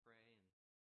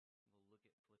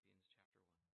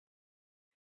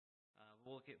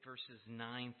We'll look at verses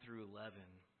 9 through 11.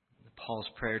 Paul's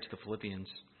prayer to the Philippians.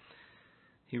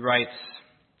 He writes,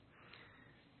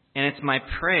 "And it's my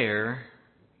prayer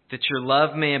that your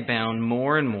love may abound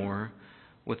more and more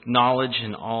with knowledge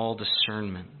and all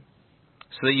discernment,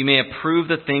 so that you may approve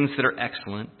the things that are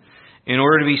excellent, in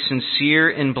order to be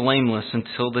sincere and blameless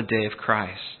until the day of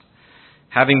Christ,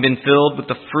 having been filled with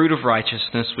the fruit of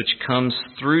righteousness which comes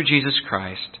through Jesus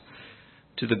Christ,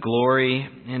 to the glory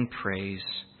and praise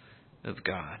of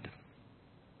God."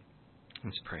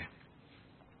 Let's pray.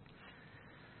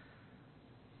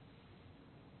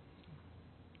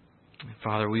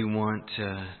 Father, we want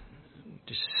to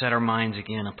just set our minds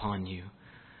again upon you,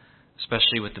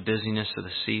 especially with the busyness of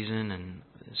the season and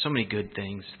so many good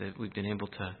things that we've been able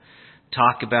to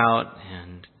talk about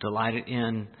and delight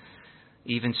in.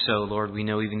 Even so, Lord, we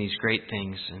know even these great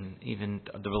things and even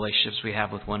the relationships we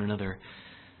have with one another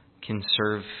can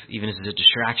serve even as a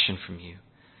distraction from you.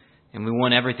 And we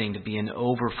want everything to be an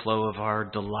overflow of our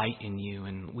delight in you,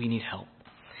 and we need help.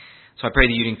 So I pray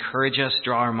that you'd encourage us,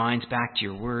 draw our minds back to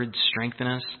your word, strengthen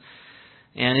us,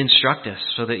 and instruct us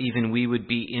so that even we would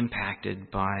be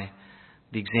impacted by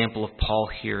the example of Paul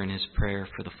here in his prayer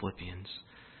for the Philippians.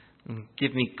 And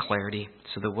give me clarity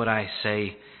so that what I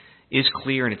say is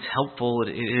clear and it's helpful.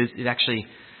 It actually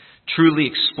truly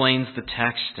explains the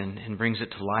text and brings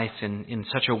it to life in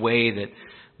such a way that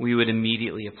we would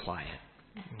immediately apply it.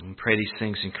 And pray these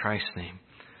things in Christ's name.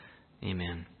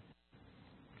 Amen.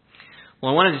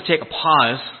 Well, I wanted to take a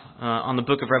pause on the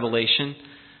book of Revelation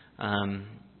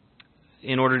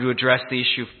in order to address the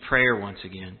issue of prayer once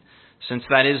again, since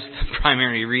that is the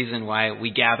primary reason why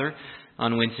we gather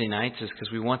on Wednesday nights, is because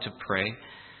we want to pray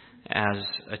as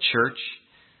a church.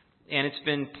 And it's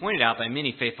been pointed out by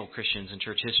many faithful Christians in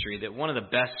church history that one of the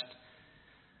best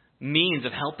means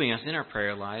of helping us in our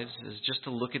prayer lives is just to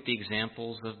look at the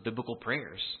examples of biblical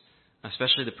prayers,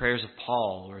 especially the prayers of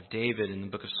Paul or of David in the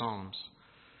book of Psalms.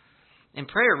 And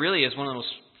prayer really is one of the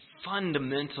most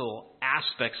fundamental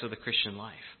aspects of the Christian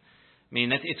life. I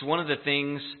mean, it's one of the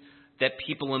things that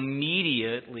people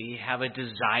immediately have a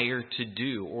desire to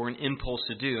do or an impulse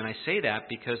to do. And I say that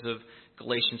because of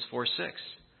Galatians 4:6.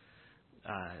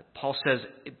 Paul says,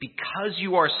 "Because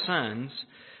you are sons,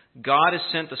 God has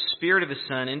sent the Spirit of His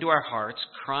Son into our hearts,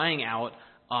 crying out,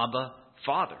 'Abba,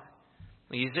 Father.'"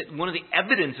 One of the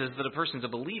evidences that a person's a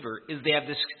believer is they have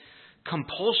this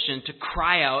compulsion to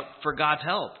cry out for God's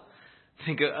help. I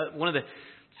think one of the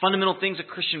fundamental things a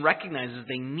Christian recognizes is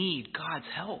they need God's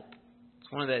help.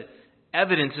 It's one of the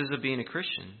evidences of being a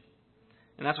Christian.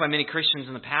 And that's why many Christians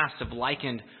in the past have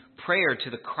likened prayer to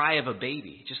the cry of a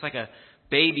baby. Just like a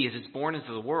baby, as it's born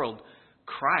into the world,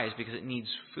 cries because it needs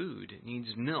food, it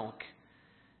needs milk.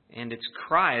 And its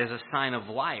cry is a sign of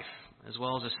life as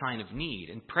well as a sign of need.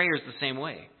 And prayer is the same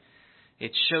way.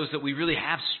 It shows that we really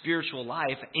have spiritual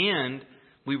life and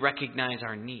we recognize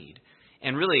our need.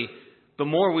 And really, the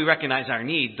more we recognize our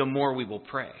need, the more we will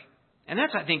pray. And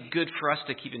that's, I think, good for us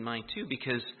to keep in mind too,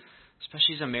 because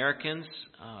especially as Americans,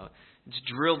 it's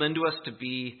drilled into us to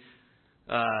be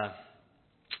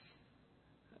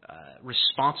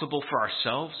responsible for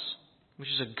ourselves, which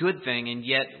is a good thing, and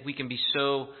yet we can be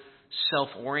so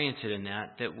self-oriented in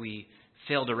that we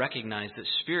fail to recognize that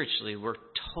spiritually we're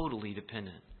totally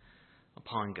dependent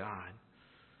upon God.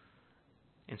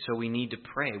 And so we need to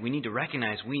pray. We need to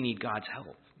recognize we need God's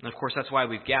help. And of course, that's why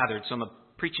we've gathered. So I'm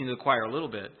preaching to the choir a little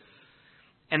bit.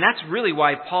 And that's really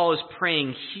why Paul is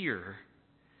praying here,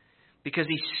 because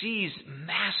he sees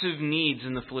massive needs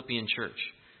in the Philippian church.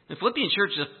 The Philippian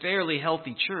church is a fairly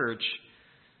healthy church,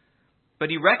 but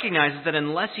he recognizes that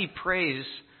unless he prays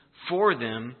for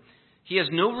them, he has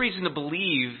no reason to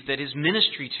believe that his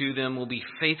ministry to them will be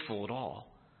faithful at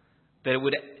all, that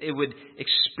it would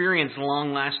experience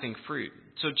long-lasting fruit.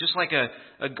 So just like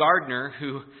a gardener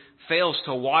who fails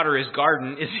to water his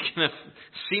garden isn't going to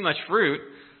see much fruit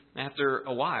after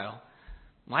a while,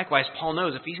 likewise, Paul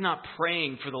knows if he's not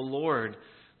praying for the Lord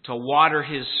to water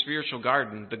his spiritual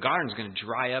garden, the garden's going to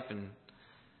dry up and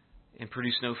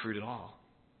produce no fruit at all.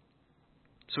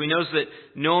 So he knows that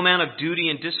no amount of duty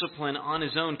and discipline on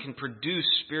his own can produce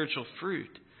spiritual fruit.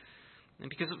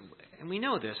 And we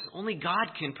know this, only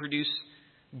God can produce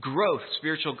growth,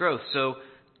 spiritual growth. So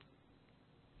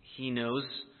he knows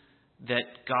that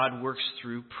God works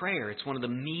through prayer. It's one of the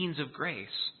means of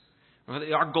grace.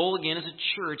 Our goal, again, as a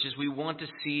church is we want to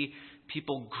see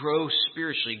people grow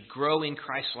spiritually, grow in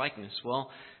Christ's likeness.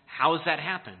 Well, how does that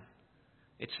happen?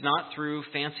 It's not through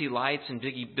fancy lights and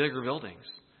bigger buildings.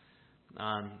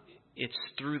 It's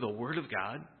through the Word of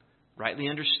God, rightly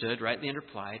understood, rightly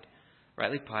applied,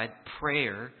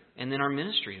 prayer, and then our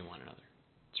ministry to one another.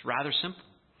 It's rather simple.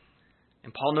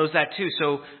 And Paul knows that too.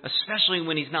 So especially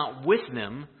when he's not with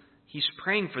them, he's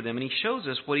praying for them. And he shows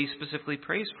us what he specifically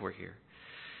prays for here.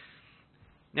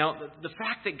 Now, the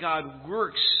fact that God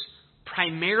works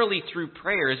primarily through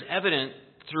prayer is evident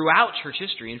throughout church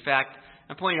history. In fact,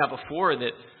 I pointed out before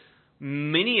that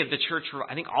many of the church,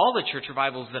 I think all the church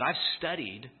revivals that I've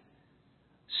studied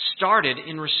started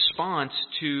in response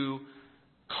to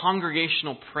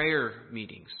congregational prayer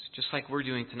meetings, just like we're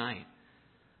doing tonight,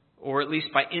 or at least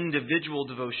by individual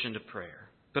devotion to prayer,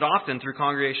 but often through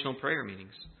congregational prayer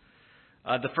meetings.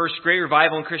 The first great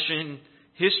revival in Christian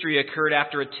history occurred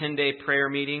after a 10-day prayer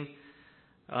meeting.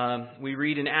 We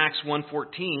read in Acts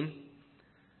 1:14,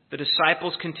 the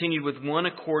disciples continued with one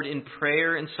accord in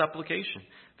prayer and supplication.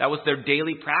 That was their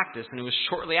daily practice, and it was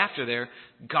shortly after there,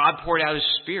 God poured out His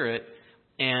Spirit,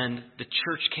 and the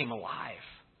church came alive.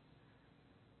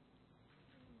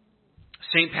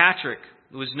 St. Patrick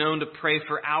was known to pray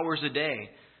for hours a day,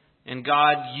 and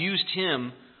God used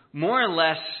him more or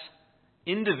less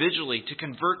individually to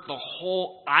convert the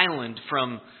whole island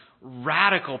from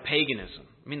radical paganism.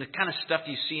 I mean, the kind of stuff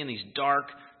you see in these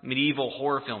dark medieval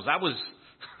horror films. That was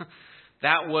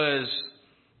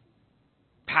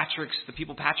the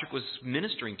people Patrick was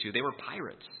ministering to. They were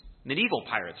pirates, medieval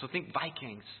pirates. So think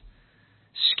Vikings,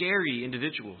 scary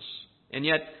individuals. And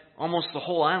yet, almost the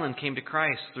whole island came to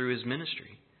Christ through his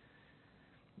ministry.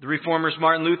 The reformers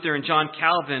Martin Luther and John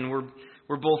Calvin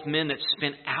were both men that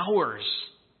spent hours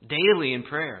daily in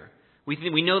prayer.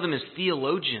 We know them as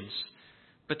theologians,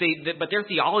 but their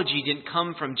theology didn't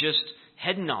come from just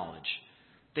head knowledge.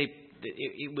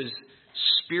 It was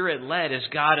Spirit-led as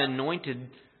God anointed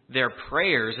their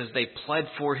prayers as they pled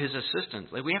for His assistance.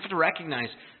 Like, we have to recognize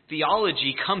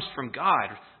theology comes from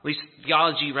God, at least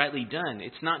theology rightly done.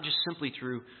 It's not just simply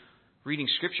through reading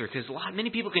Scripture, because many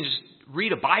people can just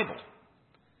read a Bible.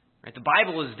 Right? The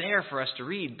Bible is there for us to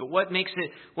read, but what makes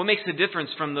the difference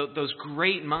from those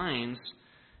great minds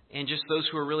and just those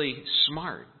who are really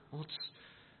smart? Well,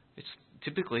 it's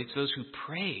typically those who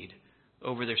prayed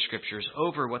over their Scriptures,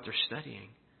 over what they're studying.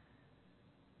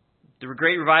 The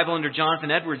great revival under Jonathan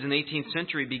Edwards in the 18th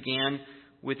century began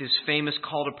with his famous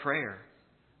call to prayer.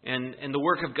 And the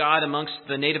work of God amongst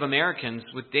the Native Americans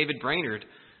with David Brainerd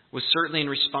was certainly in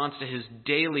response to his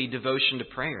daily devotion to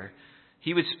prayer.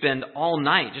 He would spend all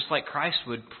night, just like Christ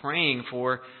would, praying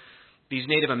for these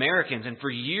Native Americans. And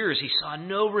for years, he saw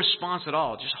no response at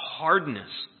all, just hardness.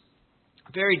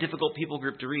 A very difficult people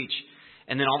group to reach.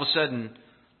 And then all of a sudden,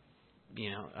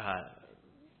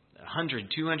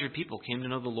 100, 200 people came to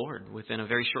know the Lord within a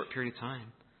very short period of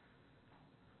time.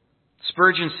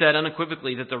 Spurgeon said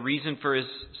unequivocally that the reason for his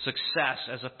success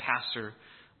as a pastor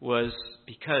was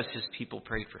because his people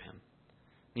prayed for him.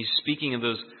 He's speaking of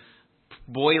those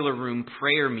boiler room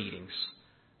prayer meetings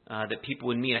that people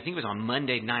would meet. I think it was on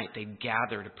Monday night they'd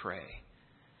gather to pray.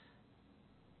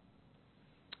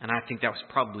 And I think that was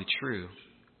probably true.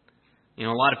 A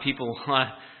lot of people,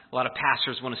 a lot of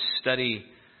pastors want to study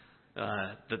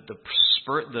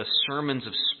the sermons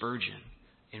of Spurgeon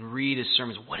and read his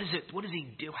sermons. What does he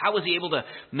do? How was he able to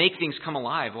make things come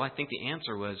alive? Well, I think the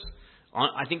answer was,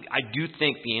 I do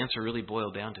think the answer really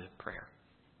boiled down to prayer.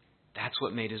 That's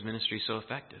what made his ministry so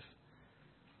effective.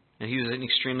 And he was an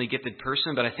extremely gifted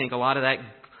person, but I think a lot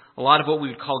of what we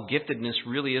would call giftedness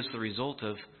really is the result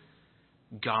of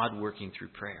God working through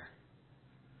prayer.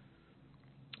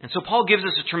 And so Paul gives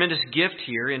us a tremendous gift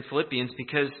here in Philippians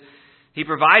because he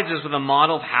provides us with a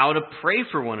model of how to pray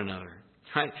for one another.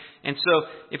 Right? And so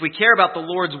if we care about the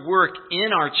Lord's work in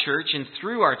our church and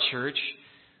through our church,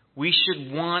 we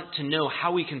should want to know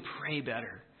how we can pray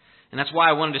better. And that's why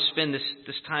I wanted to spend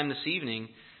this time this evening,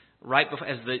 right before,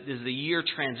 as the year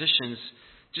transitions,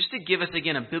 just to give us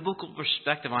again a biblical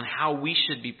perspective on how we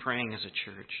should be praying as a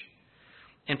church.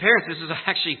 And parents, this is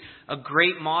actually a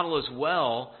great model as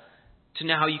well to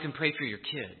know how you can pray for your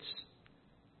kids.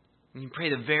 You can pray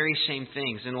the very same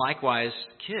things. And likewise,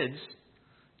 kids,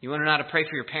 you want to know how to pray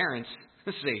for your parents?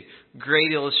 This is a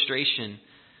great illustration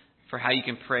for how you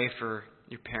can pray for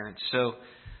your parents. So,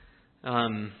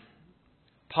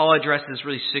 Paul addresses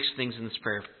really 6 things in this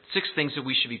prayer. 6 things that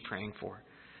we should be praying for.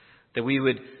 That we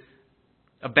would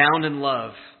abound in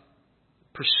love,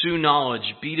 pursue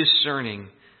knowledge, be discerning,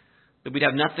 that we'd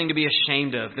have nothing to be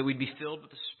ashamed of, that we'd be filled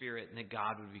with the Spirit, and that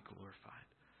God would be glorified.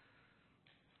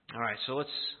 All right, so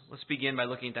let's begin by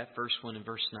looking at that first one in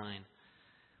verse 9,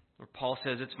 where Paul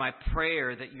says, "It's my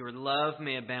prayer that your love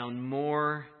may abound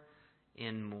more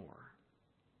and more."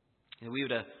 And we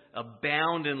would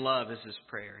abound in love is his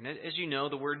prayer. And as you know,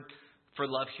 the word for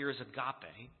love here is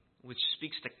agape, which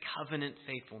speaks to covenant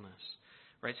faithfulness,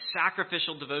 right?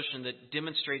 Sacrificial devotion that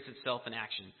demonstrates itself in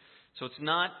action. So it's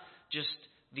not just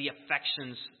the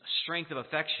affections, strength of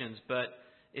affections, but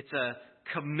it's a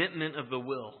commitment of the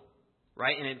will,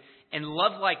 right? And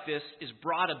love like this is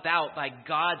brought about by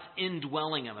God's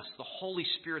indwelling of us, the Holy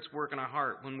Spirit's work in our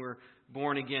heart when we're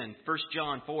born again. 1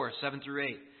 John 4, 7 through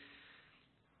 8.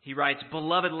 He writes,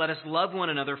 "Beloved, let us love one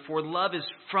another, for love is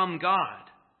from God.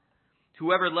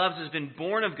 Whoever loves has been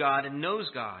born of God and knows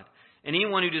God. And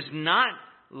anyone who does not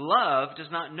love does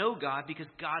not know God, because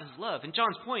God is love." And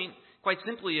John's point, quite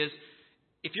simply, is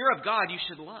if you're of God, you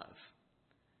should love.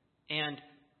 And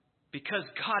because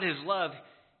God is love,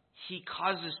 He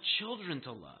causes children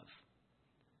to love.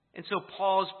 And so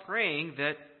Paul is praying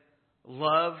that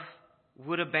love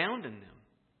would abound in them.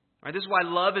 Right? This is why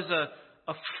love is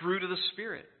a fruit of the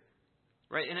Spirit.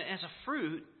 Right? And as a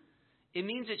fruit, it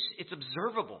means it's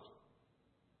observable.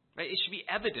 Right? It should be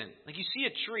evident. Like you see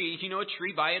a tree, you know a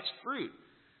tree by its fruit.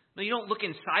 No, you don't look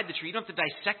inside the tree. You don't have to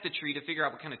dissect the tree to figure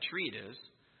out what kind of tree it is.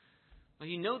 Well,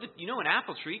 you know an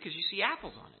apple tree because you see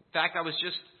apples on it. In fact, I was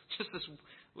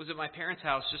was at my parents'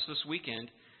 house just this weekend,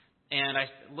 and I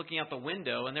looking out the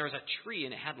window, and there was a tree,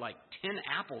 and it had like 10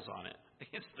 apples on it.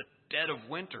 It's the dead of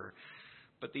winter,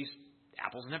 but these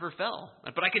apples never fell.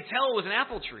 But I could tell it was an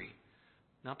apple tree,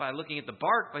 not by looking at the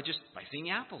bark, by seeing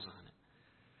apples on it.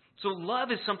 So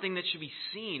love is something that should be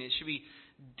seen. It should be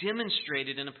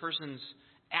demonstrated in a person's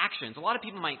actions. A lot of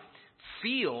people might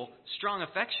feel strong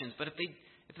affections, but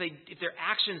if their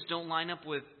actions don't line up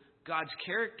with God's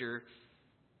character,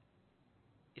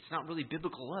 it's not really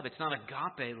biblical love. It's not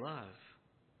agape love.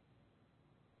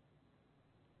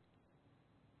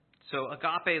 So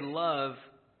agape love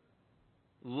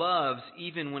loves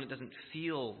even when it doesn't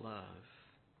feel love.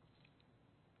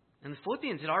 And the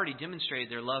Philippians had already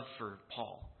demonstrated their love for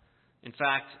Paul. In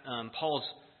fact, Paul's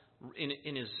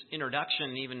in his introduction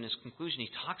and even in his conclusion, he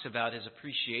talks about his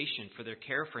appreciation for their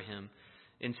care for him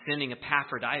in sending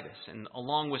Epaphroditus, and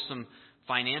along with some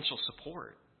financial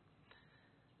support.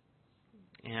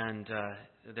 And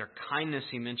their kindness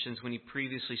he mentions when he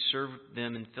previously served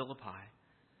them in Philippi.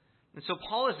 And so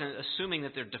Paul isn't assuming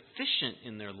that they're deficient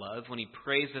in their love when he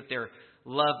prays that their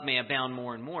love may abound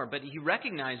more and more, but he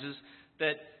recognizes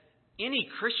that any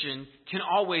Christian can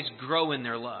always grow in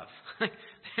their love.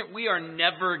 We are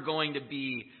never going to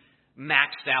be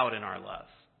maxed out in our love.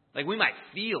 Like we might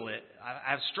feel it.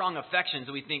 I have strong affections,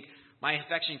 and we think my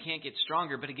affection can't get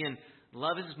stronger. But again,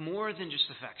 love is more than just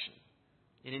affection.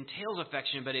 It entails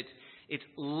affection, but it's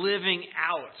living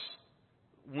out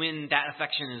when that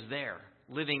affection is there.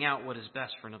 Living out what is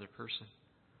best for another person.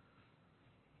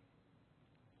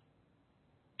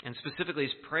 And specifically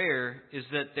his prayer is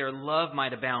that their love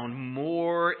might abound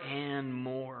more and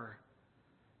more.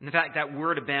 And in fact, that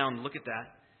word abound, look at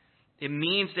that. It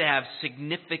means to have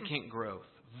significant growth.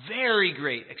 Very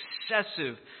great,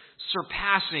 excessive,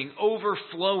 surpassing,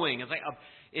 overflowing.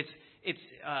 It's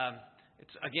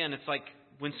like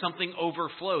when something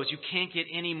overflows, you can't get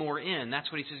any more in. That's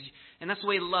what he says. And that's the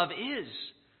way love is.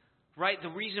 Right? The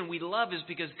reason we love is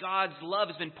because God's love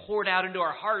has been poured out into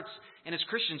our hearts, and as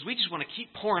Christians, we just want to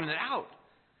keep pouring it out.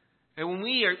 And when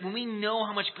we know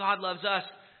how much God loves us,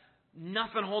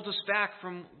 nothing holds us back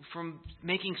from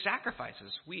making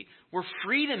sacrifices. We're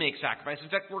free to make sacrifices. In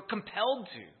fact, we're compelled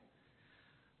to.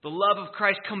 The love of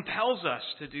Christ compels us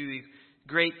to do these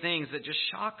great things that just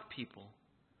shock people.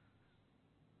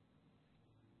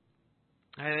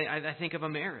 I think of a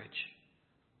marriage.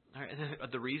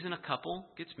 The reason a couple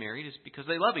gets married is because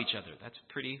they love each other. That's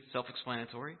pretty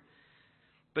self-explanatory.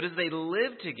 But as they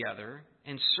live together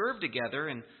and serve together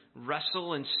and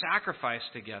wrestle and sacrifice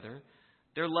together,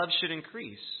 their love should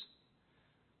increase.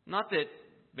 Not that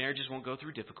marriages won't go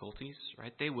through difficulties,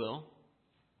 right? They will.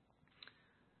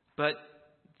 But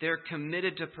they're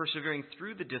committed to persevering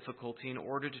through the difficulty in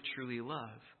order to truly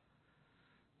love.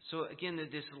 So again,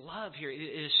 this love here,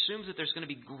 it assumes that there's going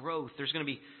to be growth. There's going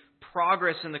to be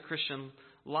progress in the Christian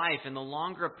life. And the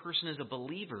longer a person is a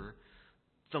believer,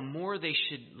 the more they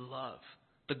should love.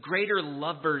 The greater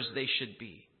lovers they should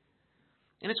be.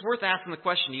 And it's worth asking the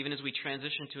question, even as we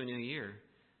transition to a new year.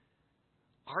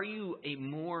 Are you a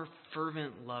more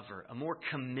fervent lover, a more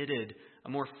committed, a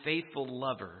more faithful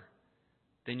lover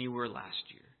than you were last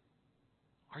year?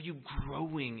 Are you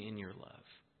growing in your love?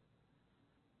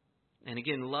 And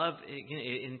again, love,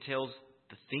 it entails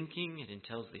the thinking, it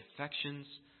entails the affections,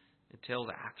 it entails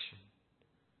action.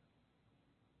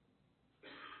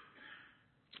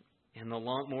 And the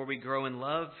more we grow in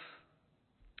love,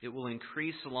 it will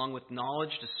increase along with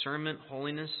knowledge, discernment,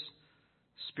 holiness,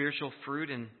 spiritual fruit,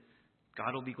 and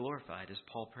God will be glorified, as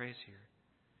Paul prays here.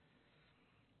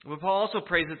 But Paul also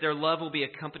prays that their love will be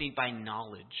accompanied by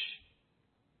knowledge.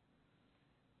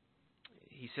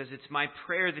 he says, it's my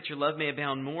prayer that your love may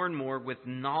abound more and more with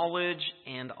knowledge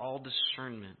and all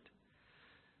discernment.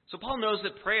 So Paul knows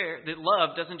that love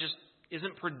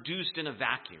isn't produced in a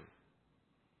vacuum.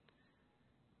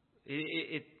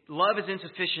 Love is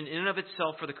insufficient in and of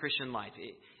itself for the Christian life.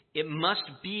 It must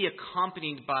be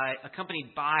accompanied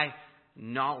by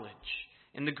knowledge.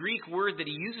 And the Greek word that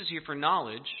he uses here for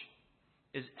knowledge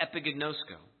is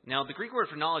epignosko. Now, the Greek word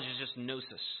for knowledge is just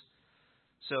gnosis.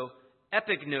 So,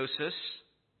 epignosis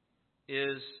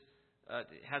has I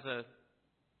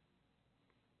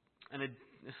don't know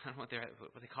what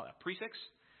they call it, a prefix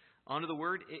onto the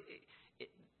word.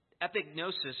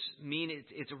 Epignosis means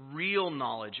it's real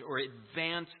knowledge or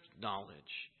advanced knowledge,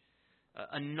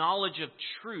 a knowledge of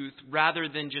truth rather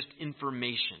than just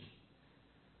information.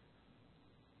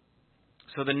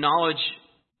 So the knowledge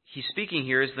he's speaking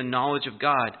here is the knowledge of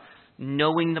God,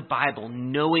 knowing the Bible,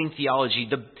 knowing theology,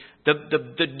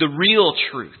 the real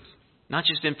truth, not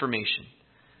just information.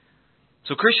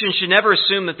 So Christians should never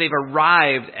assume that they've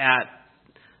arrived at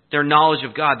their knowledge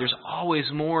of God. There's always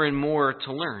more and more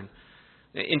to learn.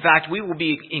 In fact, we will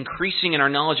be increasing in our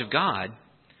knowledge of God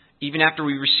even after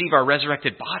we receive our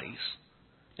resurrected bodies.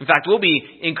 In fact, we'll be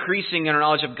increasing in our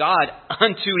knowledge of God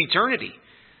unto eternity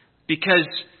because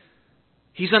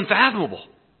He's unfathomable.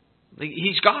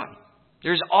 He's God.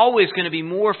 There's always going to be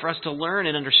more for us to learn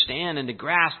and understand and to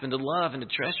grasp and to love and to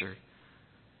treasure.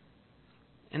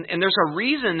 And there's a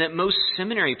reason that most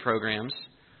seminary programs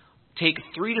take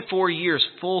 3 to 4 years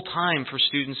full time for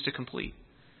students to complete.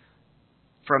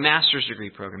 For a master's degree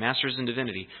program, master's in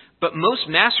divinity. But most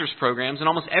master's programs in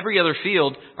almost every other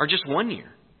field are just 1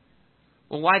 year.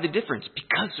 Well, why the difference?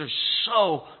 Because there's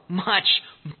so much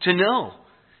to know.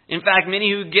 In fact, many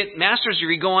who get master's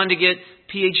degree go on to get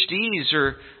PhDs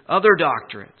or other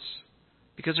doctorates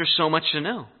because there's so much to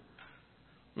know.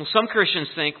 Well, some Christians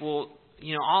think,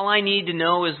 all I need to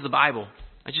know is the Bible.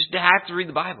 I just have to read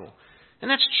the Bible. And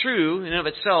that's true in and of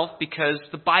itself because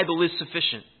the Bible is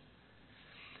sufficient.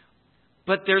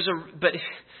 But there's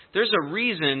a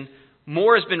reason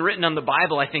more has been written on the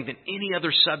Bible, I think, than any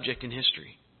other subject in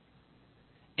history.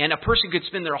 And a person could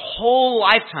spend their whole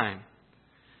lifetime.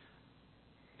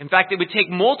 In fact, it would take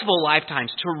multiple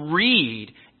lifetimes to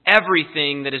read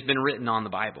everything that has been written on the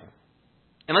Bible.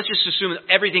 And let's just assume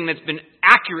everything that's been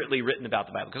accurately written about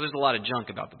the Bible, because there's a lot of junk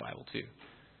about the Bible too.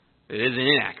 It isn't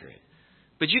inaccurate.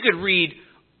 But you could read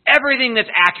everything that's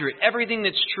accurate, everything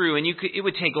that's true, and it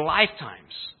would take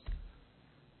lifetimes.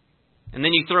 And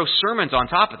then you throw sermons on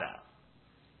top of that.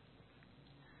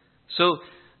 So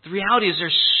the reality is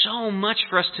there's so much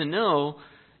for us to know,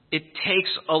 it takes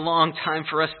a long time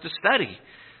for us to study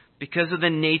because of the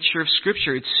nature of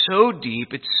Scripture. It's so deep,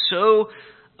 it's so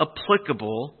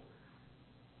applicable,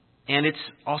 and it's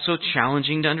also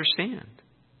challenging to understand.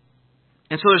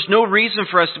 And so there's no reason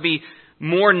for us to be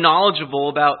more knowledgeable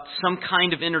about some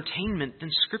kind of entertainment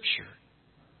than Scripture.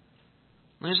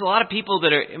 There's a lot of people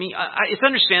that are, it's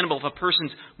understandable if a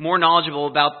person's more knowledgeable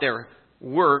about their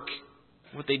work,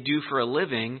 what they do for a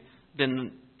living,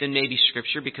 than maybe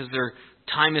Scripture because their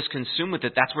time is consumed with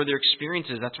it. That's where their experience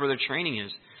is. That's where their training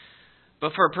is.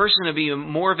 But for a person to be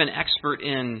more of an expert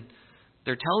in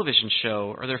their television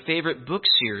show or their favorite book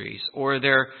series or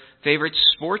their favorite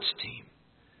sports team,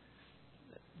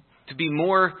 to be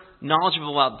more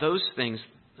knowledgeable about those things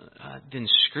than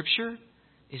Scripture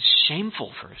is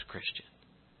shameful for a Christian.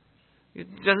 It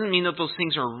doesn't mean that those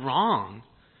things are wrong,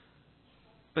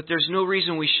 but there's no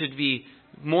reason we should be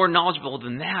more knowledgeable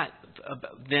than that,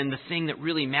 than the thing that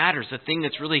really matters, the thing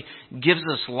that really gives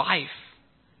us life.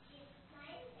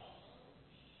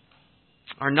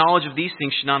 Our knowledge of these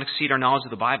things should not exceed our knowledge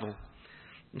of the Bible.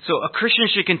 And so a Christian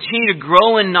should continue to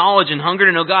grow in knowledge and hunger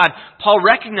to know God. Paul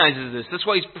recognizes this. That's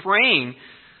why he's praying.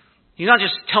 He's not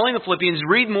just telling the Philippians,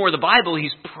 read more of the Bible.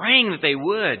 He's praying that they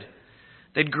would.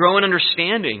 They'd grow in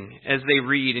understanding as they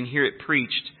read and hear it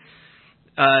preached.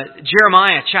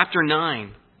 Jeremiah chapter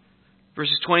 9,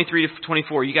 verses 23 to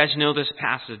 24. You guys know this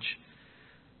passage.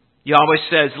 Yahweh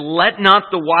says, let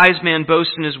not the wise man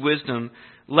boast in his wisdom.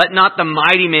 Let not the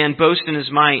mighty man boast in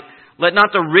his might. Let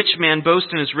not the rich man boast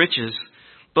in his riches.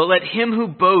 But let him who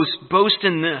boasts boast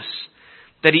in this,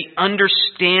 that he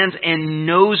understands and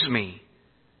knows me.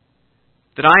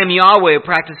 That I am Yahweh who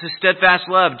practices steadfast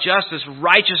love, justice,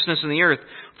 righteousness in the earth.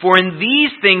 For in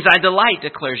these things I delight,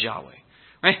 declares Yahweh.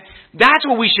 Right? That's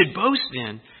what we should boast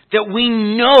in. That we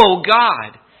know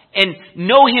God and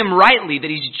know Him rightly. That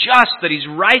He's just, that He's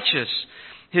righteous.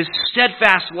 His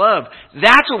steadfast love.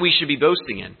 That's what we should be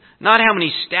boasting in. Not how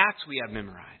many stats we have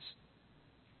memorized.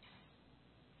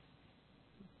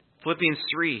 Philippians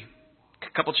 3,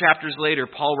 a couple chapters later,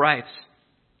 Paul writes,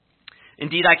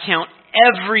 indeed, I count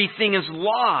everything is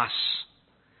loss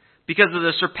because of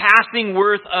the surpassing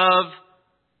worth of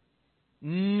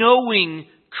knowing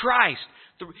Christ.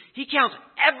 He counts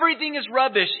everything as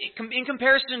rubbish in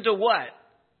comparison to what?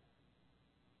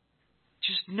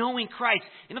 Just knowing Christ.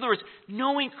 In other words,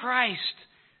 knowing Christ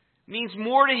means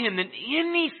more to him than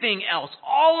anything else.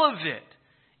 All of it.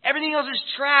 Everything else is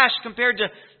trash compared to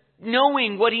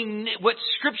knowing what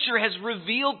Scripture has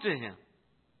revealed to him.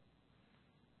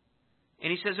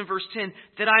 And he says in verse 10,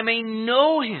 that I may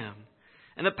know him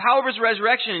and the power of his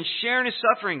resurrection and share in his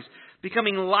sufferings,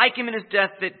 becoming like him in his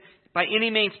death, that by any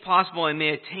means possible I may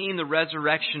attain the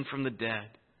resurrection from the dead.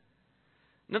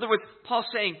 In other words, Paul's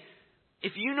saying,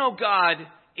 if you know God,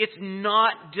 it's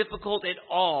not difficult at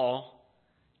all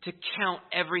to count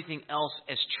everything else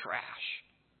as trash.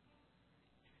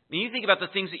 I mean, you think about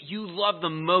the things that you love the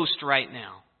most right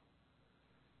now.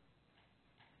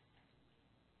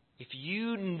 If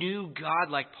you knew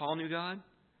God like Paul knew God,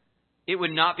 it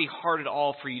would not be hard at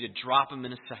all for you to drop him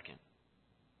in a second.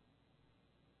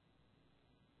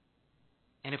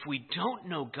 And if we don't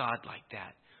know God like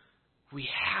that, we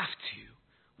have to.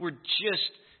 We're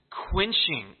just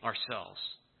quenching ourselves.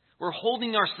 We're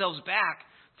holding ourselves back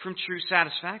from true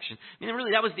satisfaction. I mean,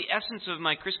 really, that was the essence of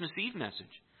my Christmas Eve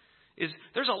message. Is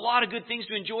there's a lot of good things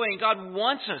to enjoy, and God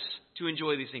wants us to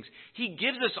enjoy these things. He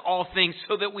gives us all things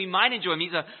so that we might enjoy them.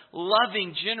 He's a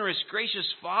loving, generous, gracious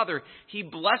Father. He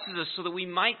blesses us so that we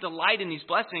might delight in these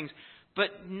blessings, but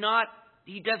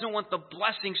He doesn't want the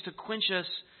blessings to quench us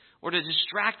or to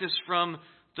distract us from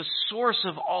the source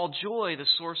of all joy, the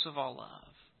source of all love.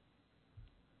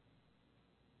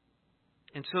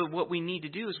 And so what we need to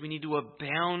do is we need to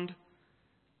abound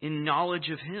in knowledge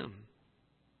of Him.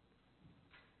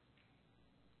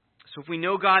 So if we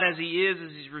know God as He is,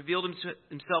 as He's revealed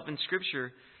Himself in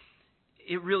Scripture,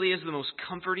 it really is the most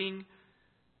comforting,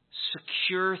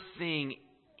 secure thing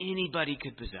anybody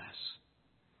could possess.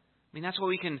 I mean, that's why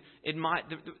we can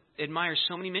admire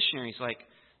so many missionaries like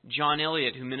John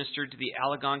Eliot, who ministered to the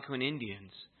Algonquin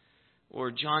Indians,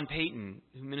 or John Peyton,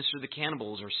 who ministered to the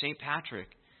cannibals, or St. Patrick.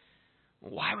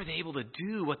 Why were they able to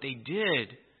do what they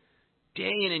did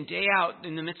day in and day out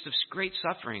in the midst of great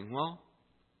suffering? Well,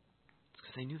 it's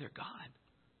because they knew their God.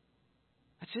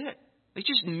 That's it. They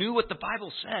just knew what the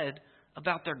Bible said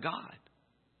about their God.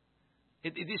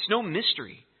 It's no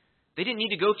mystery. They didn't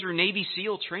need to go through Navy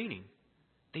SEAL training.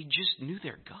 They just knew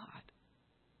their God.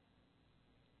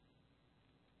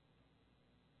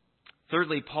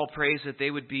 Thirdly, Paul prays that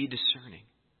they would be discerning.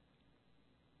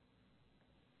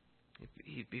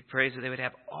 He prays that they would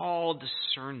have all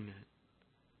discernment.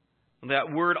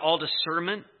 That word, all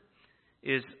discernment,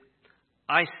 is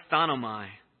aisthanomai,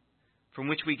 from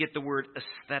which we get the word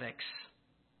aesthetics.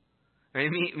 Right?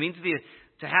 It means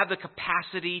to have the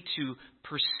capacity to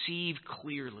perceive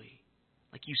clearly.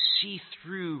 Like you see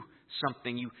through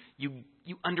something.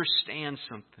 You understand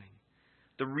something.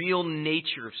 The real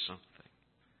nature of something.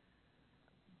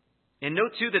 And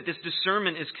note, too, that this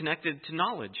discernment is connected to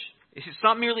knowledge. It's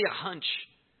not merely a hunch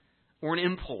or an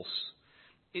impulse.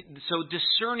 So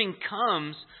discerning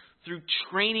comes through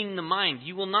training the mind.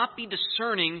 You will not be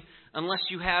discerning unless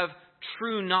you have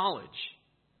true knowledge,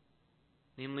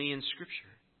 namely in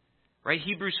Scripture. Right?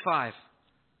 Hebrews 5.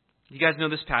 You guys know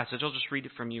this passage. I'll just read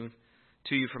it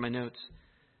to you from my notes.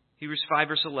 Hebrews 5,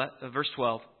 verse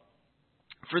 12.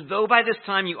 For though by this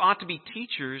time you ought to be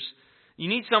teachers, you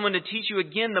need someone to teach you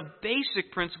again the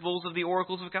basic principles of the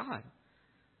oracles of God.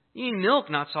 You need milk,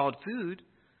 not solid food.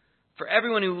 For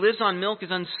everyone who lives on milk is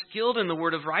unskilled in the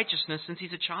word of righteousness since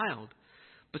he's a child.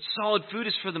 But solid food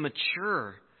is for the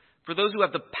mature, for those who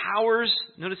have the powers,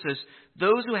 notice this,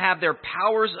 those who have their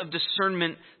powers of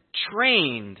discernment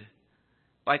trained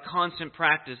by constant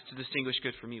practice to distinguish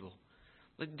good from evil.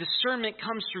 Like discernment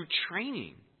comes through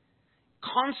training,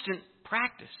 constant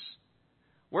practice.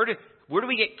 Where do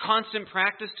we get constant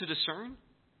practice to discern?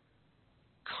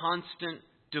 Constant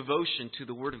devotion to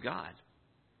the Word of God.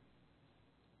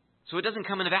 So it doesn't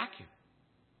come in a vacuum.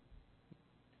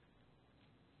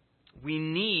 We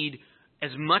need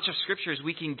as much of Scripture as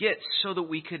we can get so that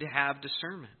we could have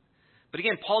discernment. But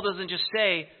again, Paul doesn't just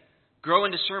say, grow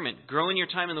in discernment, grow in your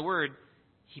time in the Word.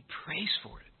 He prays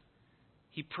for it.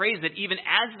 He prays that even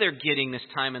as they're getting this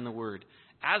time in the Word,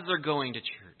 as they're going to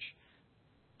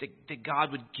church, that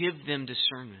God would give them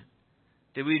discernment.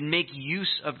 That we would make use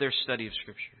of their study of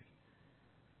Scripture.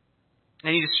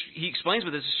 And he explains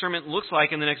what this discernment looks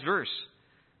like in the next verse.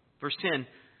 Verse 10.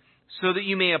 So that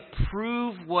you may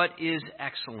approve what is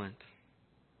excellent.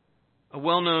 A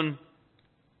well-known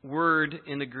word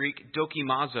in the Greek,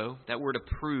 dokimazo, that word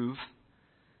approve,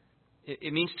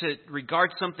 It means to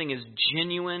regard something as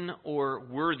genuine or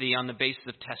worthy on the basis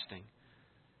of testing.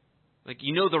 Like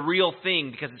you know the real thing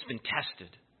because it's been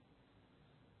tested.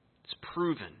 It's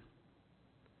proven.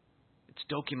 It's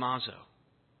dokimazo.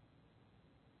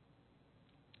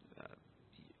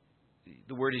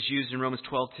 The word is used in Romans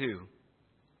 12:2.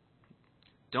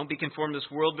 Don't be conformed to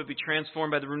this world, but be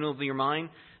transformed by the renewal of your mind,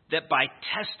 that by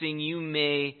testing you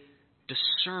may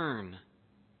discern.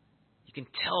 You can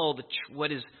tell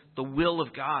what is the will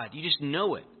of God. You just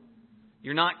know it.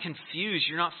 You're not confused.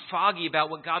 You're not foggy about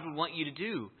what God would want you to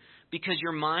do. Because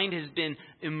your mind has been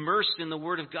immersed in the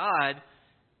Word of God,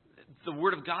 the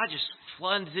Word of God just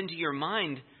floods into your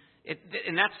mind.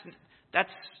 And that's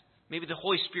maybe the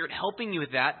Holy Spirit helping you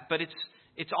with that, but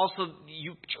it's also,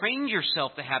 you train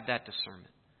yourself to have that discernment.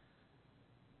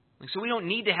 So we don't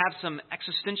need to have some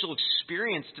existential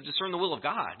experience to discern the will of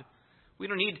God. We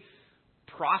don't need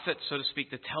prophets, so to speak,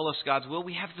 to tell us God's will.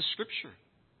 We have the Scripture.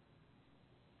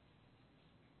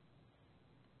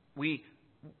 We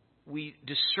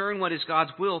discern what is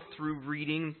God's will through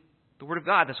reading the Word of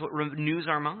God. That's what renews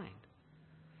our mind.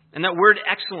 And that word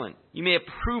excellent, you may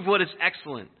approve what is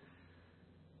excellent.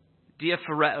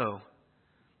 Diaphareo.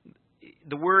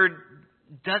 The word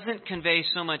doesn't convey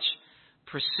so much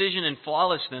precision and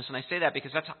flawlessness, and I say that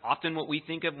because that's often what we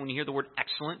think of when you hear the word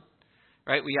excellent,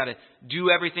 right? We got to do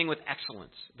everything with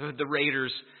excellence. The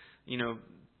Raiders,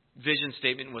 vision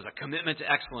statement was a commitment to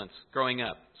excellence growing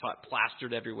up. Saw it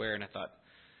plastered everywhere, and I thought,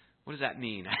 what does that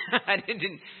mean?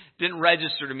 It didn't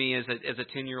register to me as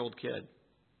a 10-year-old kid.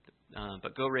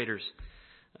 But go Raiders.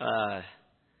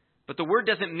 But the word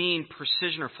doesn't mean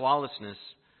precision or flawlessness.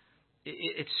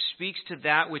 It speaks to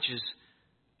that which is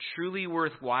truly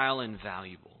worthwhile and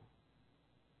valuable.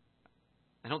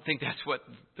 I don't think that's what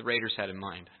the Raiders had in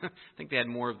mind. I think they had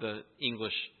more of the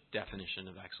English definition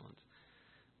of excellence.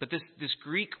 But this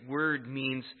Greek word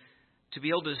means to be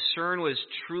able to discern what is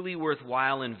truly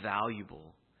worthwhile and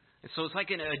valuable. And so it's like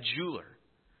a jeweler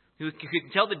who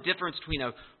can tell the difference between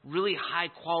a really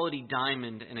high-quality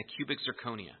diamond and a cubic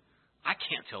zirconia. I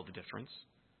can't tell the difference.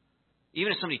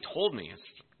 Even if somebody told me,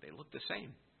 they look the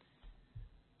same.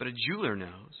 But a jeweler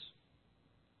knows.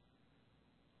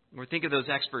 Or think of those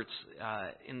experts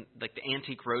in like the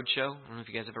Antique Roadshow. I don't know if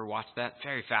you guys ever watched that.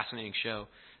 Very fascinating show.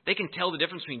 They can tell the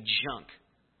difference between junk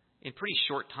in a pretty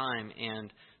short time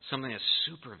and something that's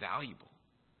super valuable.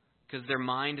 Because their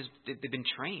mind they've been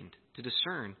trained to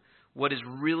discern what is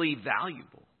really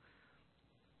valuable.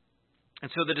 And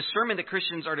so the discernment that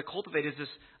Christians are to cultivate is this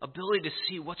ability to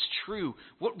see what's true,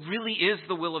 what really is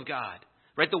the will of God.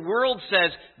 Right? The world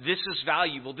says this is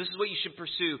valuable, this is what you should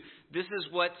pursue, this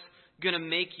is what's going to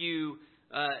make you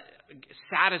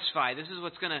satisfied, this is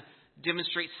what's going to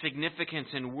demonstrate significance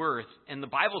and worth. And the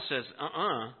Bible says,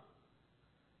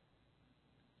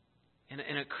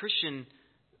 And a Christian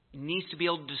needs to be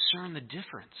able to discern the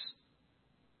difference.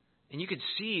 And you could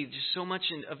see just so much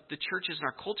of the churches in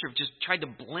our culture have just tried to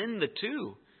blend the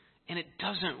two. And it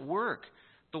doesn't work.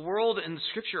 The world and the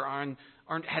Scripture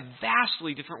have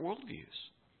vastly different worldviews.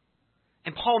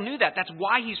 And Paul knew that. That's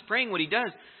why he's praying what he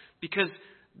does. Because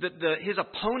his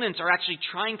opponents are actually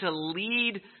trying to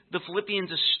lead the Philippians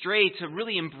astray to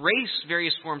really embrace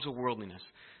various forms of worldliness.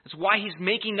 That's why he's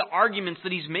making the arguments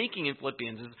that he's making in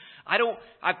Philippians.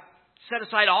 I've set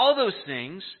aside all those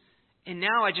things, and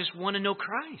now I just want to know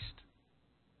Christ.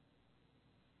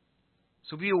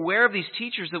 So be aware of these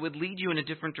teachers that would lead you in a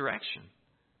different direction.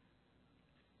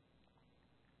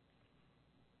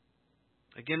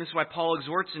 Again, this is why Paul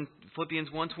exhorts in Philippians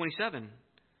 1:27.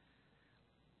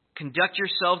 Conduct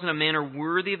yourselves in a manner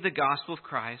worthy of the gospel of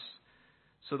Christ,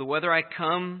 so that whether I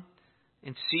come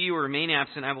and see you or remain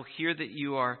absent, I will hear that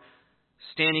you are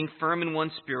standing firm in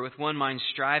one spirit, with one mind,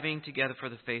 striving together for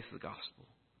the faith of the gospel.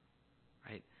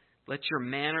 Right? Let your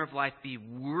manner of life be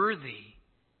worthy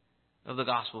of the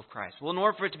gospel of Christ. Well, in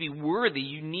order for it to be worthy,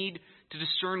 you need to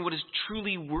discern what is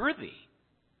truly worthy,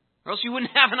 or else you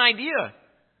wouldn't have an idea.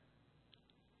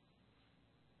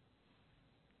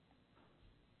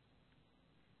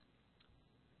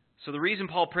 So the reason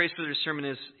Paul prays for the discernment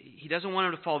is he doesn't want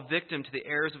him to fall victim to the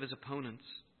errors of his opponents.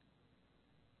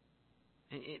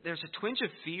 And there's a twinge of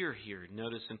fear here,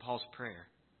 notice, in Paul's prayer.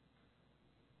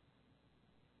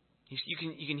 You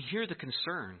can hear the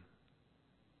concern.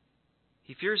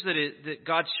 He fears that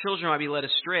God's children might be led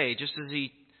astray, just as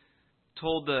he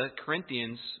told the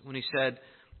Corinthians when he said,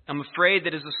 I'm afraid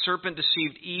that as the serpent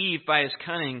deceived Eve by his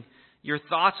cunning, your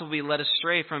thoughts will be led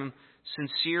astray from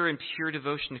sincere and pure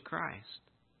devotion to Christ.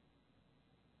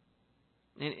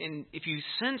 And if you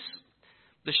sense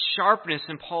the sharpness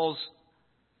in Paul's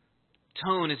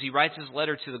tone as he writes his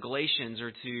letter to the Galatians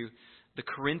or to the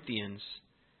Corinthians,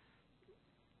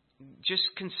 just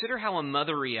consider how a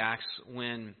mother reacts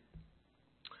when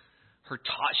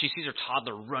she sees her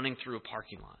toddler running through a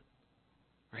parking lot.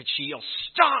 Right? She yells,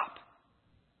 "Stop!"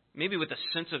 Maybe with a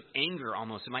sense of anger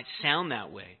almost. It might sound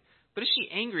that way. But is she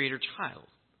angry at her child?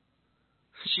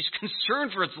 She's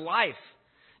concerned for its life.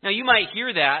 Now, you might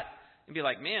hear that and be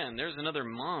like, man, there's another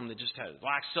mom that just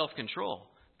lacks self-control.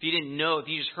 If you didn't know, if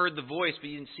you just heard the voice but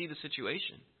you didn't see the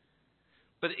situation.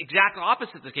 But the exact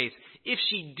opposite is the case. If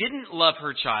she didn't love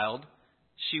her child,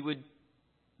 she would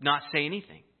not say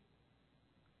anything.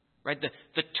 Right?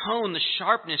 The tone, the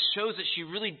sharpness shows that she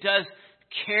really does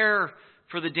care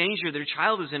for the danger that her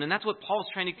child is in. And that's what Paul's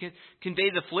trying to convey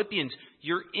to the Philippians.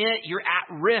 You're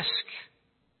at risk.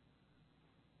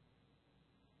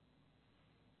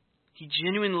 He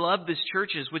genuinely loved these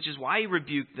churches, which is why he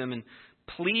rebuked them and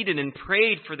pleaded and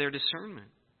prayed for their discernment.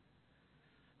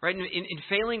 Right? In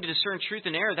failing to discern truth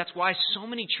and error, that's why so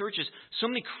many churches, so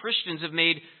many Christians have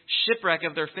made shipwreck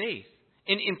of their faith.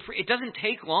 And it doesn't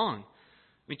take long.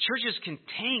 I mean, churches can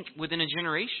tank within a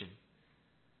generation.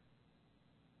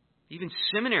 Even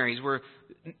seminaries where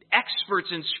experts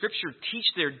in Scripture teach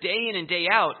there day in and day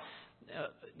out.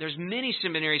 There's many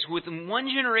seminaries who within one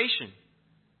generation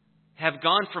have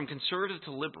gone from conservative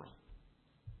to liberal.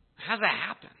 How does that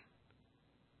happen?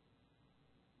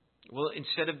 Well,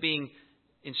 instead of being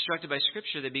instructed by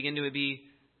Scripture, they begin to be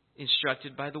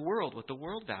instructed by the world, what the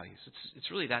world values.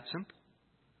 It's really that simple.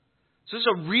 So this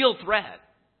is a real threat.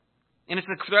 And it's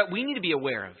a threat we need to be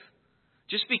aware of.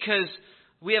 Just because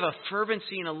we have a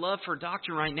fervency and a love for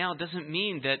doctrine right now doesn't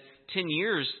mean that 10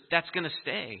 years that's going to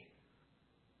stay.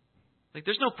 Like,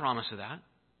 there's no promise of that.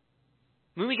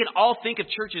 I mean, we can all think of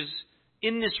churches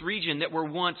in this region that were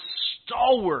once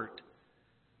stalwart,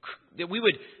 that we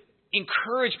would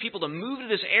encourage people to move to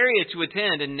this area to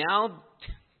attend, and now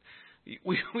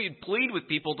we'd plead with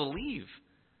people to leave.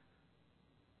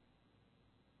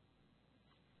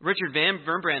 Richard Van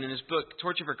Wurmbrand, in his book,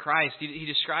 Torture for Christ, he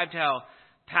described how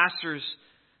pastors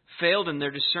failed in their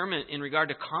discernment in regard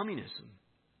to communism.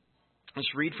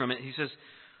 Let's read from it. He says,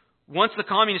 once the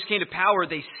communists came to power,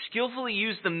 they skillfully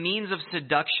used the means of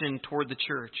seduction toward the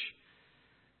church.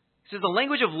 He says, the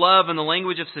language of love and the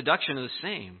language of seduction are the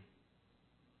same.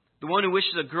 The one who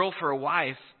wishes a girl for a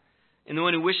wife and the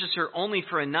one who wishes her only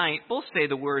for a night both say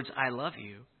the words, I love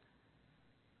you.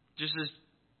 Just as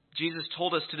Jesus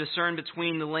told us to discern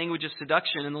between the language of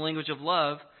seduction and the language of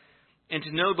love, and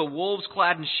to know the wolves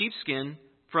clad in sheepskin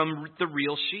from the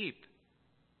real sheep.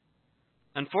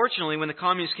 Unfortunately, when the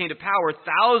communists came to power,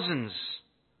 thousands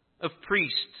of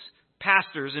priests,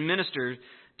 pastors, and ministers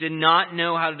did not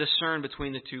know how to discern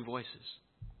between the two voices.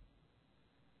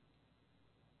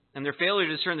 And their failure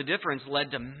to discern the difference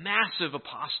led to massive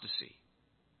apostasy.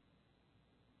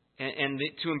 And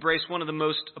to embrace one of the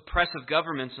most oppressive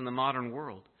governments in the modern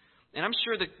world. And I'm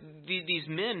sure that these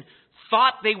men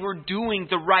thought they were doing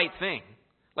the right thing.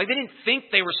 Like, they didn't think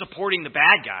they were supporting the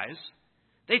bad guys.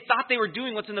 They thought they were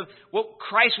doing what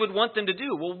Christ would want them to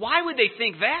do. Well, why would they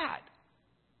think that?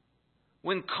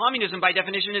 When communism, by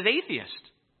definition, is atheist.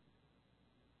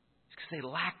 It's because they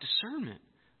lacked discernment.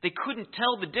 They couldn't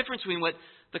tell the difference between what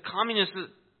the communist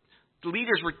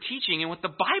leaders were teaching and what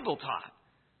the Bible taught.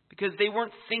 Because they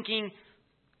weren't thinking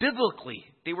biblically.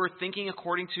 They were thinking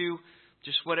according to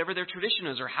just whatever their tradition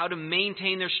is, or how to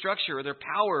maintain their structure or their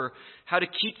power, how to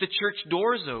keep the church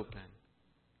doors open.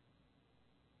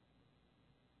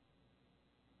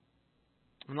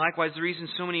 And likewise, the reason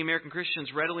so many American Christians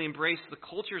readily embrace the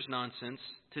culture's nonsense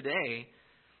today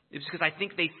is because I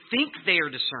think they are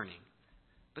discerning.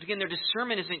 But again, their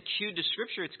discernment isn't cued to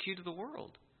Scripture, it's cued to the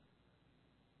world.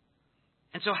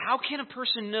 And so how can a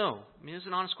person know? I mean, this is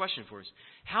an honest question for us.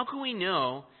 How can we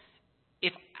know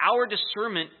if our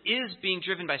discernment is being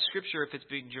driven by Scripture, if it's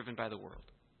being driven by the world?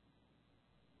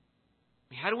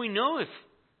 I mean, how do we know if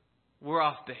we're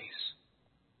off base?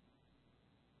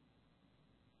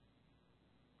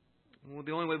 Well,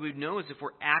 the only way we'd know is if we're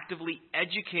actively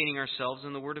educating ourselves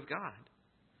in the Word of God.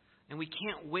 And we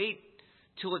can't wait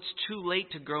till it's too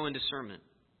late to grow in discernment.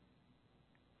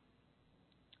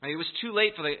 It was too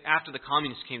late after the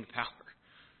communists came to power.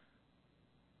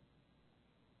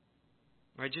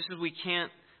 Right? Just as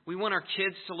we want our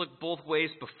kids to look both ways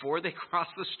before they cross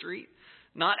the street,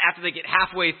 not after they get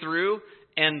halfway through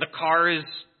and the car is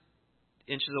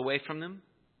inches away from them,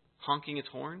 honking its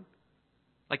horn.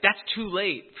 Like, that's too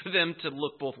late for them to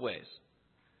look both ways.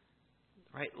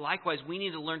 Right? Likewise, we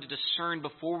need to learn to discern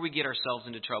before we get ourselves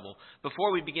into trouble,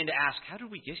 before we begin to ask, how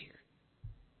did we get here?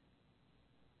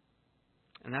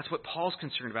 And that's what Paul's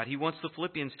concerned about. He wants the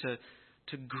Philippians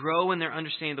to grow in their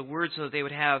understanding of the Word so that they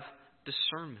would have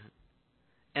discernment.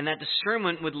 And that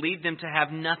discernment would lead them to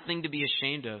have nothing to be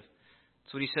ashamed of.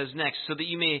 That's what he says next. So that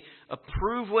you may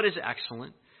approve what is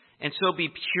excellent, and so be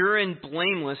pure and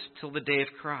blameless till the day of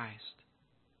Christ.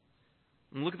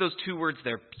 And look at those two words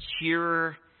there,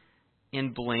 pure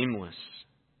and blameless.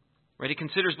 Right? It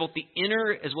considers both the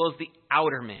inner as well as the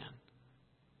outer man.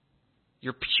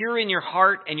 You're pure in your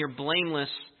heart and you're blameless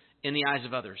in the eyes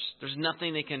of others. There's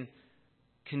nothing they can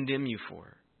condemn you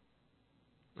for.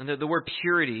 And the word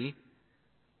purity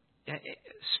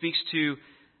speaks to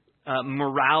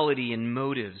morality and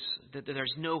motives. That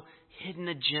there's no hidden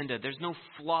agenda. There's no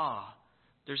flaw.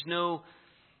 There's no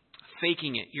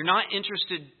faking it. You're not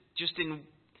interested just in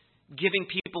giving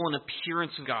people an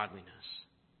appearance of godliness.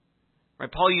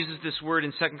 Right? Paul uses this word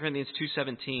in 2 Corinthians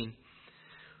 2:17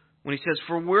 when he says,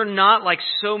 "For we're not like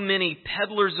so many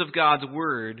peddlers of God's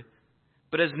word,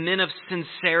 but as men of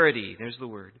sincerity," there's the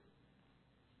word,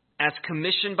 "as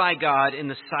commissioned by God, in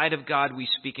the sight of God we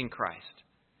speak in Christ."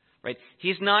 Right?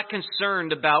 He's not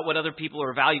concerned about what other people are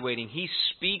evaluating. He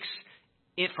speaks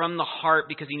it from the heart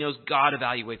because he knows God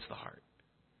evaluates the heart.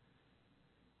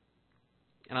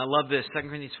 And I love this, 2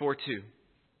 Corinthians 4:2.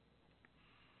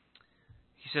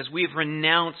 He says, "We have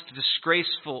renounced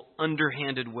disgraceful,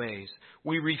 underhanded ways.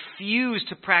 We refuse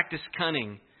to practice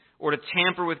cunning or to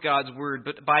tamper with God's word,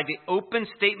 but by the open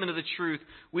statement of the truth,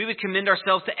 we would commend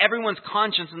ourselves to everyone's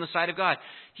conscience in the sight of God."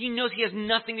 He knows he has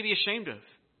nothing to be ashamed of.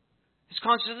 His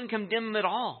conscience doesn't condemn him at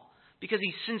all because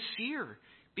he's sincere,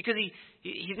 because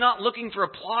he's not looking for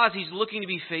applause. He's looking to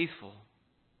be faithful.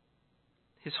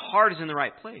 His heart is in the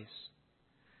right place.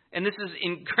 And this is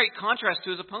in great contrast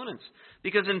to his opponents.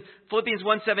 Because in Philippians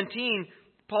 1:17,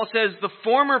 Paul says, "The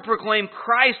former proclaim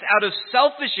Christ out of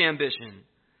selfish ambition,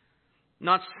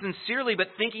 not sincerely,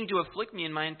 but thinking to afflict me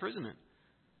in my imprisonment."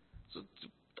 So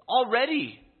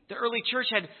already, the early church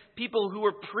had people who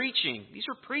were preaching. These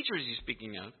are preachers he's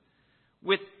speaking of,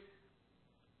 with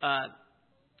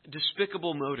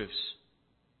despicable motives.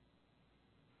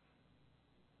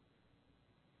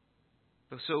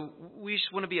 So we just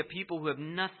want to be a people who have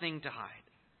nothing to hide.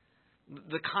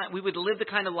 We would live the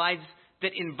kind of lives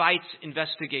that invites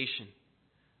investigation.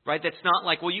 Right? That's not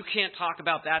like, well, you can't talk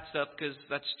about that stuff because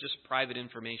that's just private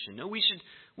information. No, we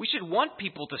should want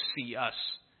people to see us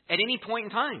at any point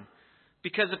in time.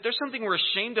 Because if there's something we're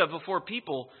ashamed of before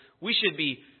people, we should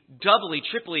be doubly,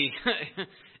 triply,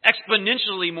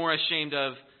 exponentially more ashamed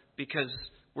of because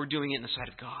we're doing it in the sight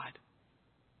of God.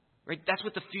 Right? That's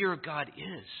what the fear of God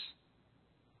is.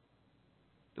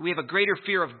 That we have a greater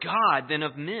fear of God than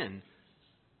of men.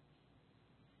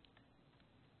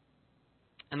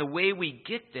 And the way we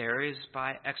get there is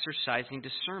by exercising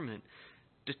discernment,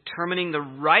 determining the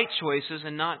right choices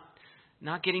and not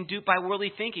getting duped by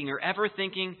worldly thinking or ever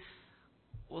thinking,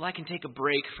 well, I can take a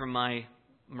break from my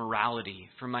morality,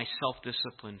 from my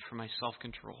self-discipline, from my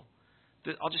self-control.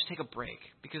 I'll just take a break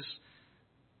because,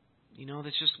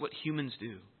 that's just what humans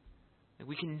do.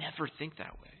 We can never think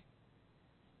that way.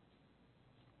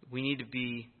 We need to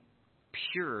be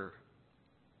pure,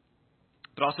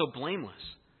 but also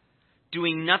blameless,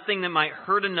 doing nothing that might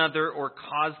hurt another or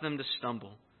cause them to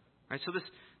stumble. Right? So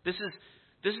this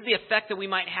is the effect that we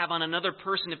might have on another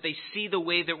person if they see the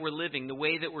way that we're living, the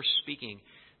way that we're speaking.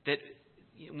 That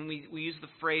when we use the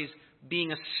phrase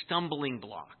being a stumbling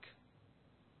block,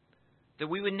 that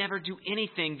we would never do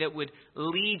anything that would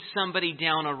lead somebody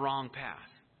down a wrong path.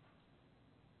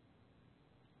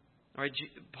 All right,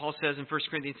 Paul says in 1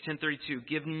 Corinthians 10:32,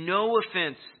 "Give no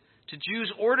offense to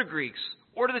Jews or to Greeks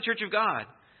or to the church of God,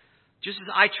 just as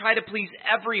I try to please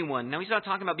everyone." Now, he's not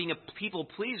talking about being a people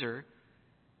pleaser,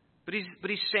 but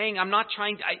he's saying I'm not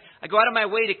trying to, I go out of my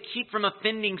way to keep from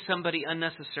offending somebody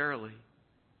unnecessarily.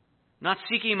 Not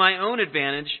seeking my own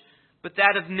advantage, but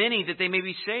that of many, that they may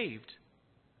be saved.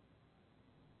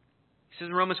 He says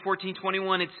in Romans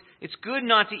 14:21, it's good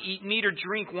not to eat meat or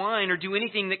drink wine or do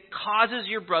anything that causes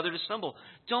your brother to stumble.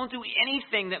 Don't do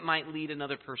anything that might lead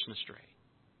another person astray.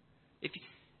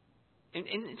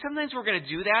 And sometimes we're going to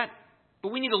do that, but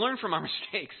we need to learn from our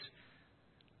mistakes.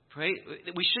 Right?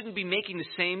 We shouldn't be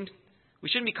we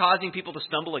shouldn't be causing people to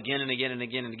stumble again and again and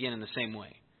again and again in the same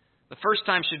way. The first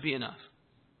time should be enough.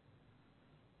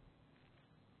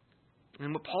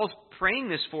 And what Paul's praying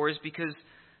this for is because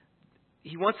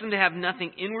he wants them to have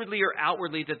nothing inwardly or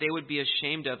outwardly that they would be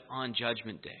ashamed of on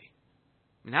Judgment Day.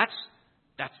 And that's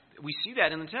we see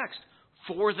that in the text.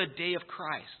 For the day of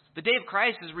Christ. The day of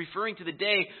Christ is referring to the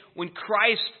day when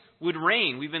Christ would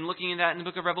reign. We've been looking at that in the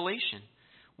book of Revelation.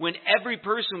 When every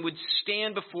person would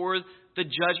stand before the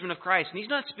judgment of Christ. And he's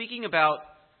not speaking about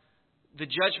the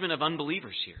judgment of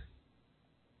unbelievers here.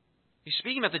 He's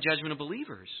speaking about the judgment of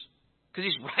believers. Because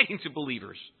he's writing to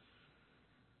believers.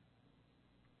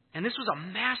 And this was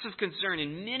a massive concern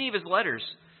in many of his letters.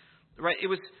 Right? It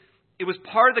was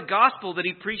part of the gospel that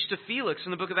he preached to Felix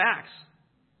in the book of Acts.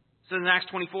 It says in Acts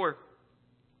 24,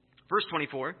 verse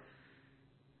 24,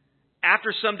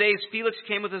 after some days, Felix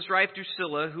came with his wife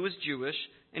Drusilla, who was Jewish,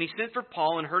 and he sent for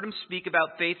Paul and heard him speak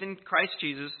about faith in Christ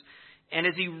Jesus, and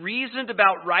as he reasoned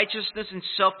about righteousness and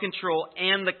self-control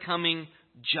and the coming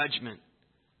judgment.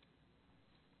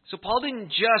 So Paul didn't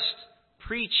just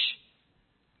preach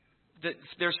that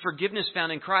there's forgiveness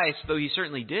found in Christ, though he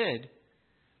certainly did,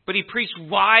 but he preached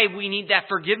why we need that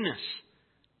forgiveness.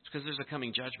 It's because there's a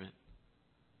coming judgment.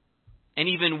 And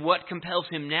even what compels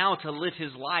him now to live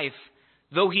his life,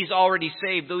 though he's already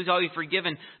saved, though he's already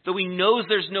forgiven, though he knows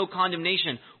there's no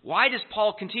condemnation. Why does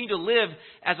Paul continue to live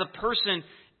as a person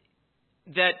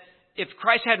that if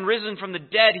Christ hadn't risen from the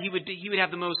dead, he would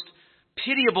have the most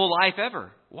pitiable life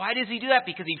ever? Why does he do that?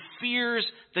 Because he fears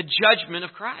the judgment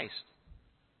of Christ.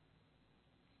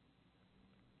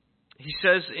 He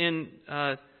says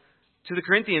to the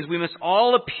Corinthians, we must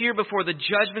all appear before the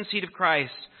judgment seat of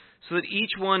Christ, so that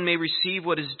each one may receive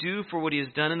what is due for what he has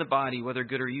done in the body, whether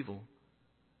good or evil.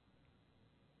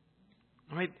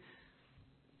 All right.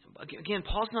 Again,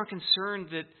 Paul's not concerned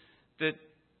that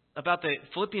about the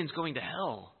Philippians going to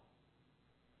hell.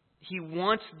 He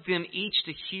wants them each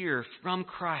to hear from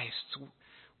Christ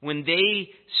when they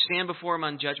stand before him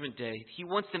on Judgment Day. He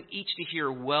wants them each to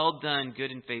hear, well done,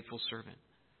 good and faithful servant.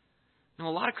 Now,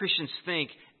 a lot of Christians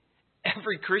think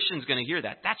every Christian is going to hear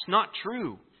that. That's not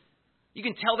true. You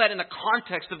can tell that in the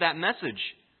context of that message.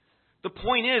 The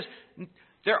point is,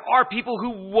 there are people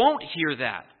who won't hear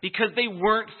that because they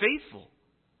weren't faithful.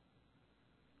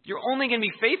 You're only going to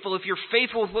be faithful if you're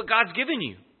faithful with what God's given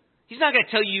you. He's not going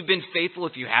to tell you you've been faithful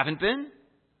if you haven't been.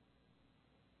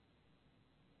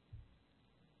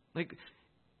 Like,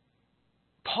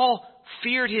 Paul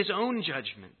feared his own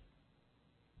judgment.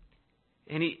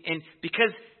 And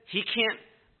because he can't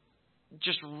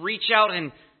just reach out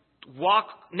and walk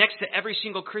next to every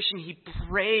single Christian, he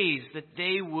prays that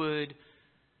they would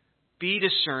be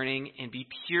discerning and be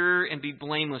pure and be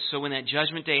blameless. So when that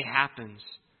judgment day happens,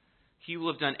 he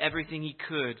will have done everything he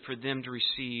could for them to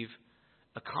receive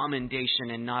a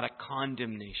commendation and not a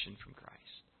condemnation from Christ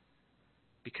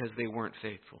because they weren't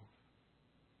faithful.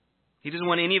 He doesn't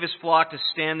want any of his flock to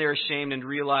stand there ashamed and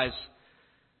realize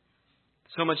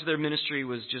so much of their ministry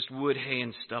was just wood, hay,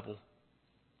 and stubble.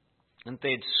 And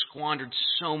they had squandered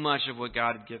so much of what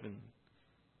God had given them.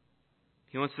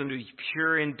 He wants them to be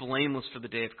pure and blameless for the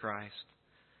day of Christ,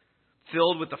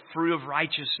 filled with the fruit of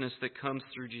righteousness that comes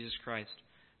through Jesus Christ.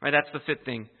 Right? That's the fifth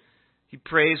thing. He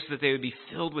prays that they would be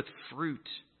filled with fruit.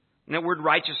 And that word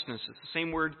righteousness is the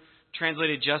same word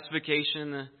translated justification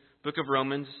in the book of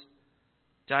Romans,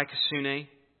 dikasune.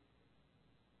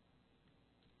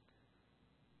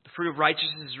 The fruit of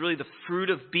righteousness is really the fruit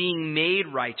of being made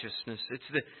righteousness.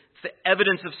 It's the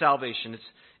evidence of salvation.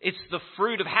 It's the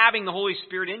fruit of having the Holy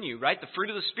Spirit in you, right? The fruit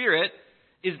of the Spirit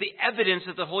is the evidence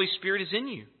that the Holy Spirit is in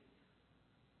you.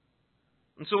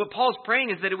 And so what Paul's praying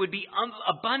is that it would be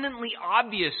abundantly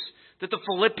obvious that the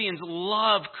Philippians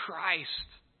love Christ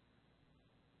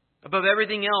above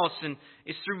everything else. And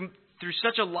it's through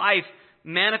such a life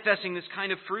manifesting this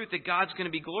kind of fruit that God's going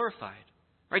to be glorified.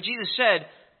 Right? Jesus said,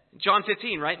 John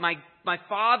 15, right? My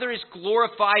Father is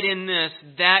glorified in this,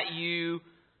 that you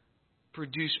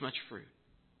produce much fruit.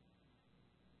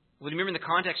 Well, do you remember in the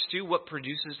context too, what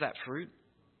produces that fruit?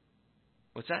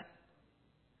 What's that?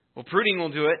 Well, pruning will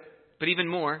do it, but even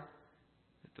more,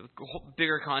 the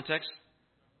bigger context,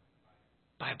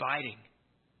 by abiding.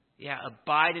 Yeah,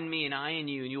 abide in me and I in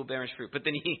you, and you will bear much fruit. But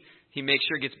then he makes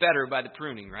sure it gets better by the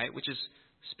pruning, right? Which is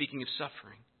speaking of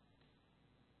suffering,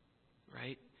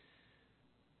 right?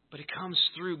 But it comes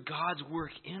through God's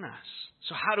work in us.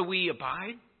 So how do we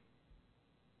abide?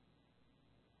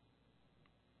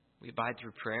 We abide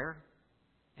through prayer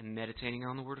and meditating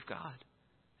on the Word of God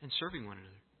and serving one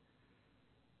another.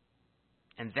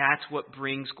 And that's what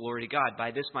brings glory to God.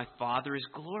 By this my Father is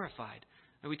glorified.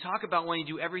 And we talk about when you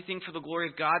do everything for the glory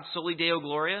of God, soli Deo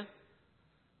Gloria.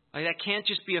 Like, that can't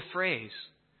just be a phrase.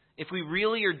 If we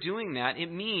really are doing that,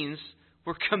 it means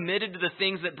we're committed to the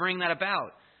things that bring that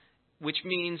about. Which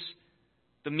means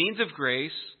the means of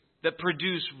grace that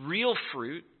produce real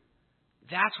fruit,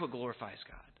 that's what glorifies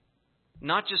God.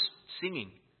 Not just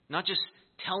singing, not just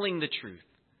telling the truth,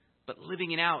 but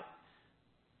living it out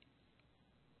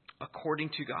according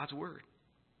to God's Word.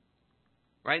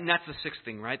 Right? And that's the sixth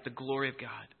thing, right? The glory of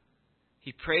God.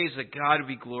 He prays that God would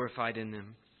be glorified in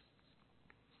them.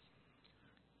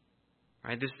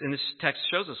 Right? This text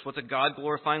shows us what's a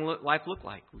God-glorifying life look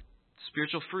like.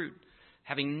 Spiritual fruit.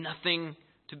 Having nothing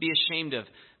to be ashamed of.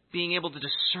 being able to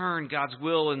discern God's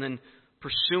will and then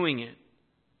pursuing it.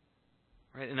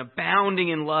 Right? And abounding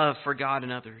in love for God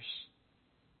and others.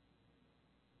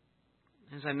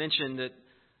 As I mentioned, that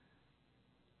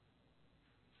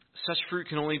such fruit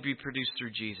can only be produced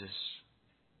through Jesus.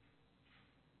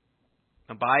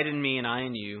 Abide in me and I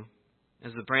in you.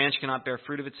 As the branch cannot bear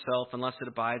fruit of itself unless it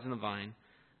abides in the vine,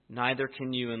 neither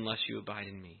can you unless you abide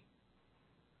in me.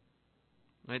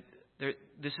 Right?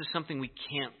 This is something we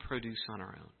can't produce on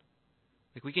our own.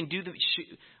 Like we can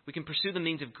pursue the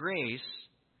means of grace,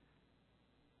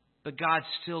 but God's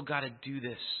still got to do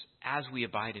this as we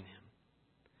abide in Him.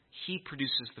 He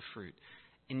produces the fruit.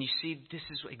 And you see, this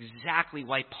is exactly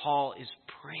why Paul is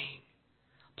praying.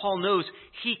 Paul knows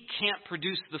he can't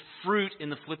produce the fruit in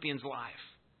the Philippians' life.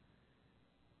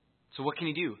 So what can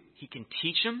he do? He can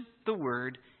teach them the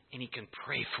word and he can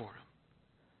pray for them.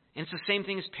 And it's the same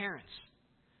thing as parents.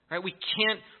 Right? We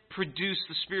can't produce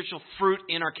the spiritual fruit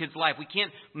in our kids' life. We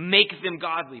can't make them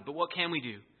godly. But what can we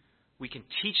do? We can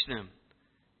teach them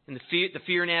in the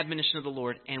fear and admonition of the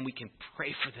Lord, and we can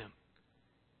pray for them.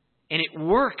 And it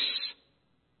works.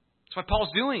 That's why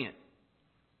Paul's doing it.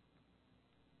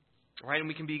 Right? And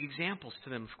we can be examples to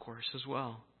them, of course, as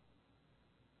well.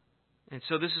 And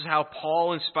so this is how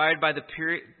Paul, inspired by the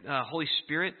Holy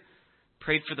Spirit,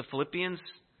 prayed for the Philippians.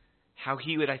 How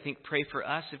he would, I think, pray for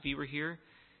us if he were here.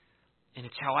 And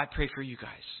it's how I pray for you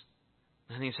guys.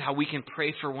 I think it's how we can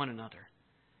pray for one another.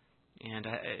 And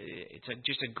it's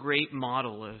just a great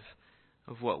model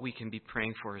of what we can be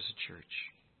praying for as a church.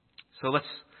 So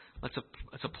let's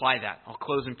apply that. I'll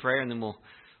close in prayer and then we'll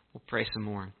pray some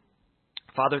more.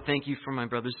 Father, thank you for my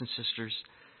brothers and sisters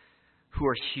who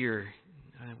are here.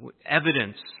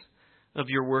 Evidence of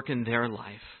your work in their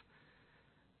life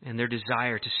and their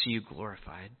desire to see you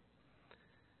glorified.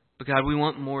 But God, we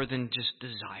want more than just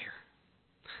desire.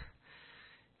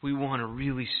 We want to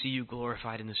really see you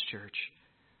glorified in this church.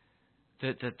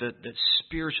 That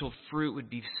spiritual fruit would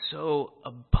be so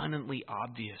abundantly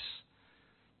obvious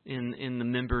in the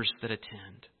members that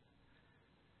attend.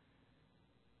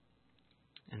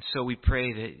 And so we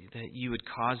pray that you would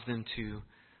cause them to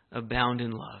abound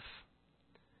in love,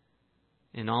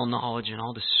 in all knowledge and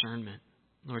all discernment,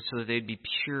 Lord, so that they'd be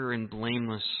pure and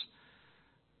blameless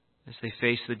as they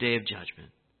face the day of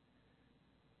judgment.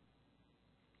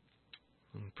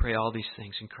 And we pray all these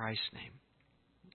things in Christ's name.